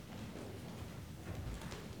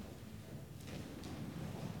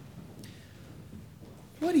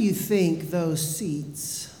What do you think those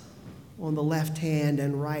seats on the left hand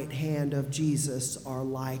and right hand of Jesus are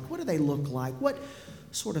like? What do they look like? What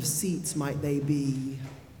sort of seats might they be?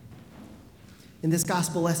 In this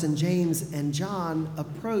gospel lesson, James and John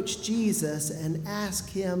approach Jesus and ask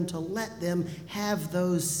him to let them have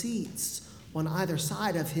those seats on either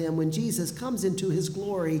side of him when Jesus comes into his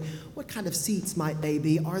glory. What kind of seats might they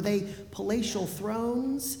be? Are they palatial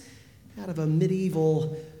thrones out of a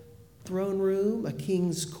medieval throne room, a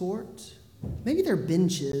king's court? Maybe they're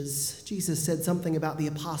benches. Jesus said something about the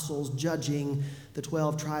apostles judging the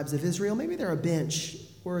 12 tribes of Israel. Maybe they're a bench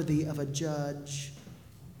worthy of a judge.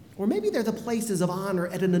 Or maybe they're the places of honor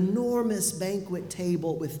at an enormous banquet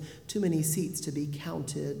table with too many seats to be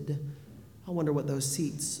counted. I wonder what those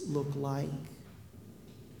seats look like.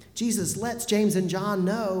 Jesus lets James and John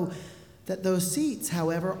know that those seats,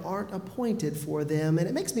 however, aren't appointed for them. And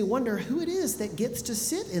it makes me wonder who it is that gets to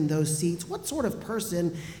sit in those seats. What sort of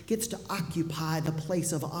person gets to occupy the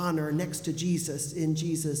place of honor next to Jesus in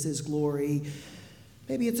Jesus' glory?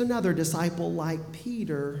 Maybe it's another disciple like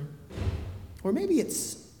Peter. Or maybe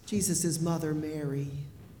it's Jesus' mother, Mary.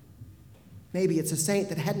 Maybe it's a saint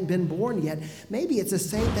that hadn't been born yet. Maybe it's a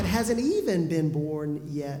saint that hasn't even been born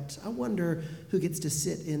yet. I wonder who gets to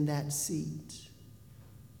sit in that seat.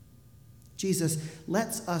 Jesus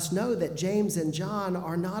lets us know that James and John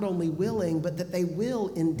are not only willing, but that they will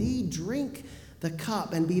indeed drink the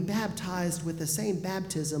cup and be baptized with the same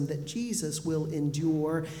baptism that Jesus will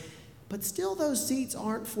endure. But still, those seats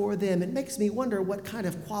aren't for them. It makes me wonder what kind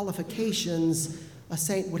of qualifications a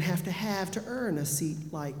saint would have to earn a seat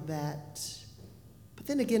like that. But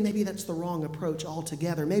then again, maybe that's the wrong approach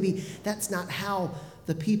altogether. Maybe that's not how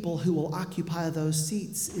the people who will occupy those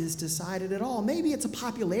seats is decided at all. Maybe it's a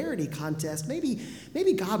popularity contest. Maybe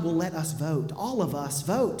God will let us vote, all of us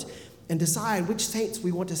vote, and decide which saints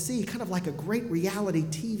we want to see, kind of like a great reality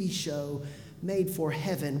TV show made for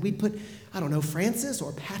heaven. We'd put, Francis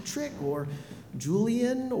or Patrick or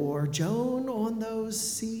Julian or Joan on those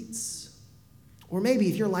seats. Or maybe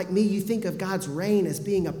if you're like me, you think of God's reign as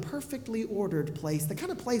being a perfectly ordered place, the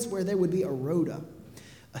kind of place where there would be a rota,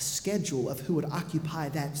 a schedule of who would occupy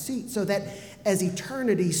that seat, so that as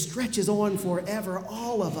eternity stretches on forever,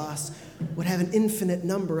 all of us would have an infinite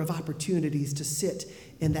number of opportunities to sit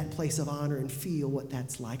in that place of honor and feel what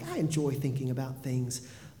that's like. I enjoy thinking about things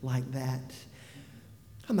like that.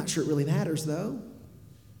 I'm not sure it really matters, though.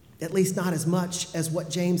 At least not as much as what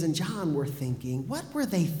James and John were thinking. What were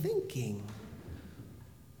they thinking?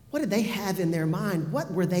 What did they have in their mind?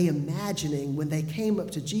 What were they imagining when they came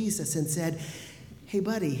up to Jesus and said, "Hey,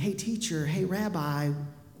 buddy, hey, teacher, hey, rabbi,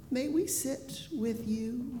 may we sit with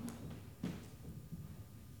you?"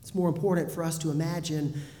 It's more important for us to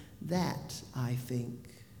imagine that, I think.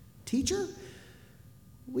 "Teacher,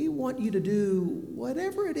 we want you to do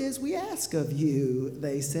whatever it is we ask of you,"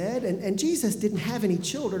 they said. And Jesus didn't have any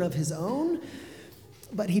children of his own,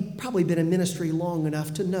 but he'd probably been in ministry long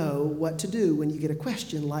enough to know what to do when you get a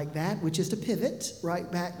question like that, which is to pivot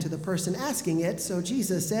right back to the person asking it. So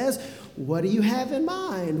Jesus says, "What do you have in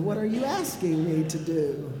mind? What are you asking me to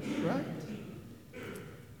do?" Right?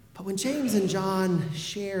 But when James and John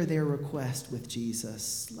share their request with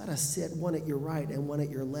Jesus, "Let us sit one at your right and one at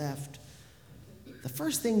your left," the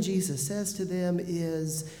first thing Jesus says to them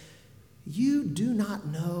is, "You do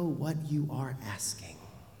not know what you are asking."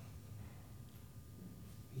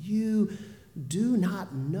 You do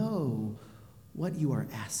not know what you are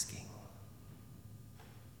asking.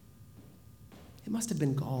 It must have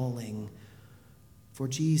been galling for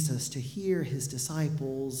Jesus to hear his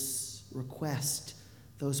disciples request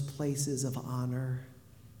those places of honor.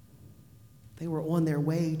 They were on their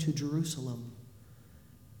way to Jerusalem.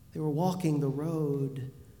 They were walking the road.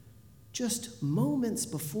 Just moments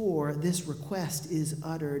before this request is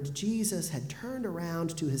uttered, Jesus had turned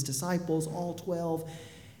around to his disciples, all 12,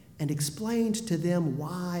 and explained to them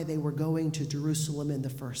why they were going to Jerusalem in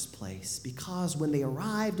the first place. Because when they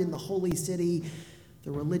arrived in the holy city,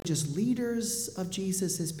 the religious leaders of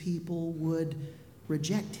Jesus' people would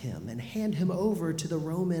reject him and hand him over to the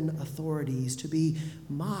Roman authorities to be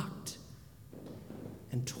mocked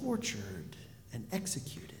and tortured and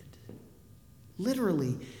executed.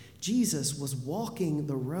 Literally, Jesus was walking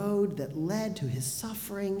the road that led to his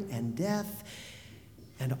suffering and death.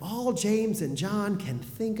 And all James and John can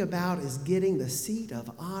think about is getting the seat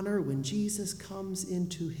of honor when Jesus comes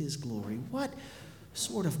into his glory. What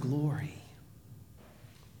sort of glory?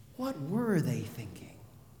 What were they thinking?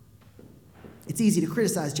 It's easy to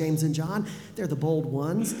criticize James and John. They're the bold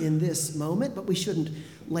ones in this moment, but we shouldn't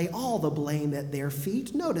lay all the blame at their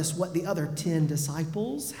feet. Notice what the other 10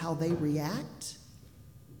 disciples, how they react.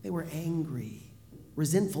 They were angry.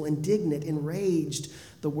 resentful, indignant, enraged,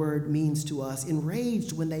 the word means to us.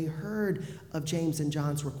 Enraged when they heard of James and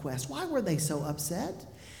John's request. Why were they so upset?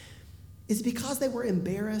 Is it because they were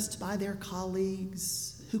embarrassed by their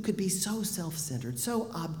colleagues who could be so self-centered, so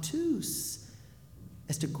obtuse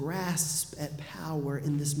as to grasp at power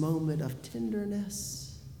in this moment of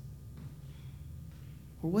tenderness?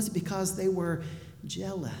 Or was it because they were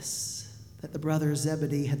jealous that the brothers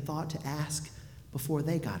Zebedee had thought to ask before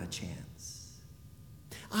they got a chance?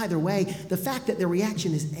 Either way, the fact that their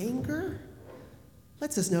reaction is anger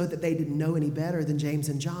lets us know that they didn't know any better than James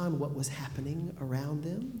and John what was happening around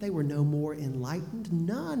them. They were no more enlightened.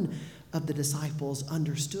 None of the disciples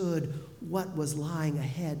understood what was lying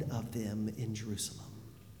ahead of them in Jerusalem.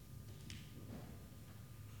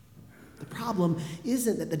 The problem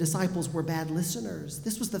isn't that the disciples were bad listeners.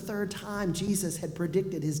 This was the third time Jesus had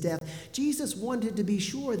predicted his death. Jesus wanted to be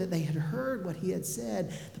sure that they had heard what he had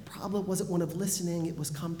said. The problem wasn't one of listening, it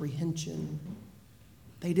was comprehension.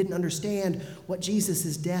 They didn't understand what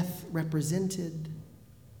Jesus' death represented.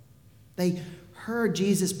 They heard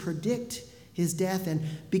Jesus predict his death and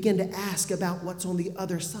begin to ask about what's on the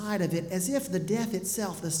other side of it, as if the death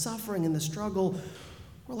itself, the suffering and the struggle,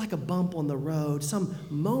 were like a bump on the road, some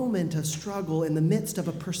moment of struggle in the midst of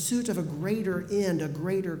a pursuit of a greater end, a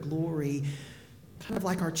greater glory, kind of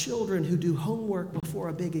like our children who do homework before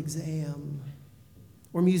a big exam,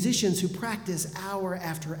 or musicians who practice hour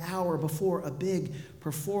after hour before a big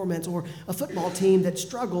performance, or a football team that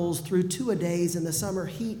struggles through two-a-days in the summer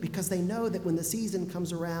heat because they know that when the season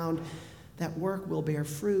comes around, that work will bear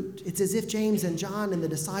fruit. It's as if James and John and the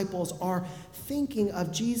disciples are thinking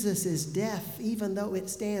of Jesus' death, even though it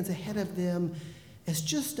stands ahead of them, as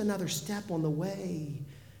just another step on the way.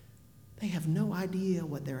 They have no idea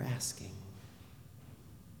what they're asking.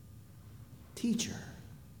 Teacher,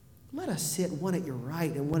 let us sit one at your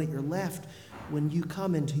right and one at your left when you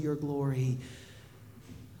come into your glory.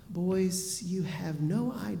 Boys, you have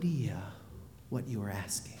no idea what you are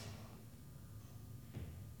asking.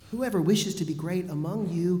 Whoever wishes to be great among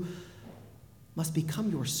you must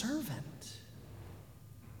become your servant.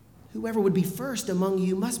 Whoever would be first among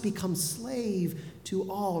you must become slave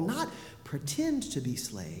to all, not pretend to be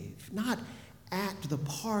slave, not act the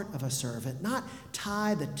part of a servant, not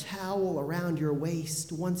tie the towel around your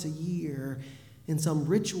waist once a year in some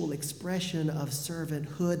ritual expression of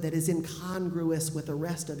servanthood that is incongruous with the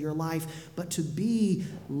rest of your life, but to be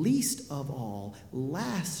least of all,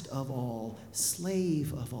 last of all,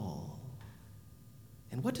 slave of all.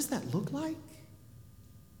 And what does that look like?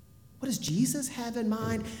 What does Jesus have in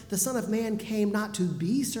mind? The Son of Man came not to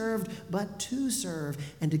be served, but to serve,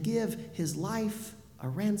 and to give his life a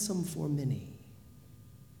ransom for many.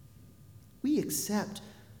 We accept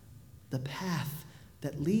the path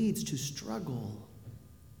that leads to struggle,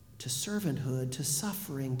 to servanthood, to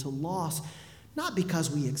suffering, to loss, not because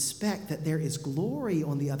we expect that there is glory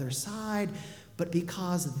on the other side, but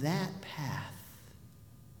because that path,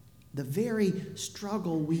 the very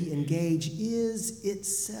struggle we engage, is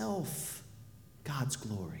itself God's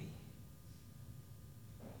glory.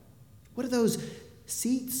 What do those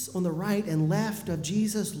seats on the right and left of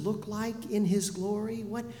Jesus look like in his glory?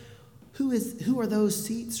 Who are those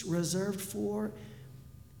seats reserved for?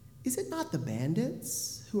 Is it not the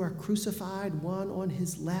bandits who are crucified, one on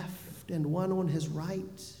his left and one on his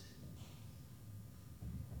right?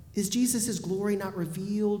 Is Jesus' glory not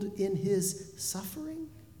revealed in his suffering?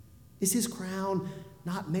 Is his crown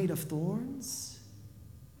not made of thorns?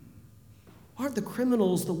 Aren't the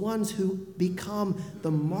criminals the ones who become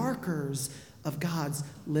the markers of God's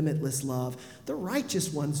limitless love? The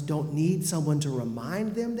righteous ones don't need someone to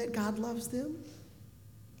remind them that God loves them.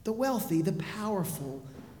 The wealthy, the powerful,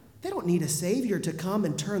 they don't need a savior to come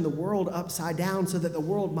and turn the world upside down so that the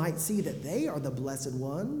world might see that they are the blessed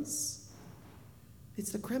ones.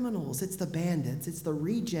 It's the criminals, it's the bandits, it's the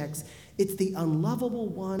rejects, it's the unlovable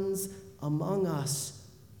ones among us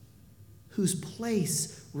whose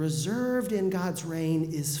place reserved in God's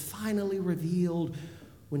reign is finally revealed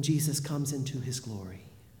when Jesus comes into his glory.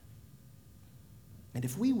 And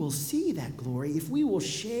if we will see that glory, if we will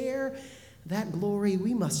share that glory,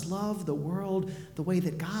 we must love the world the way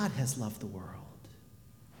that God has loved the world.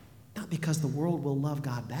 Not because the world will love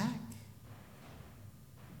God back.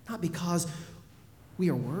 Not because we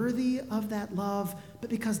are worthy of that love, but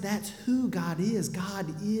because that's who God is. God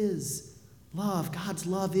is love. God's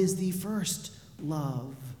love is the first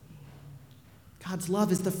love. God's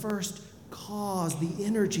love is the first cause, the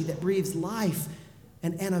energy that breathes life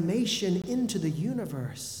and animation into the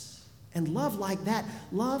universe. And love like that,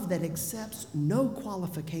 love that accepts no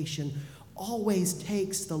qualification, always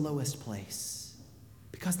takes the lowest place.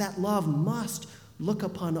 Because that love must look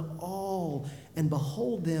upon all and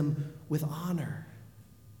behold them with honor.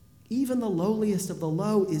 Even the lowliest of the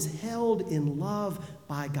low is held in love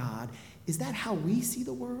by God. Is that how we see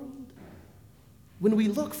the world? When we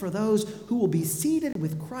look for those who will be seated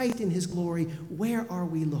with Christ in his glory, where are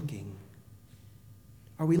we looking?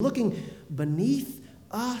 Are we looking beneath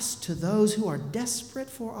us to those who are desperate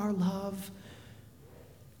for our love?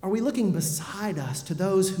 Are we looking beside us to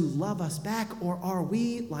those who love us back? Or are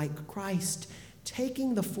we, like Christ,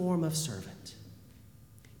 taking the form of servant,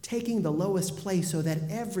 taking the lowest place so that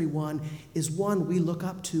everyone is one we look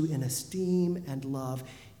up to in esteem and love,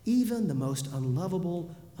 even the most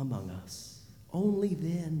unlovable among us? Only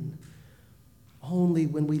then, only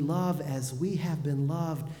when we love as we have been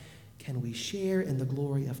loved, can we share in the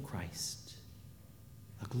glory of Christ,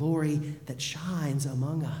 a glory that shines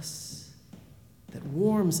among us, that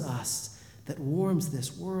warms us, that warms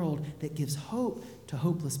this world, that gives hope to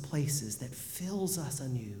hopeless places, that fills us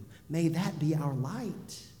anew. May that be our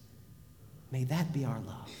light. May that be our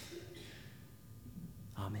love.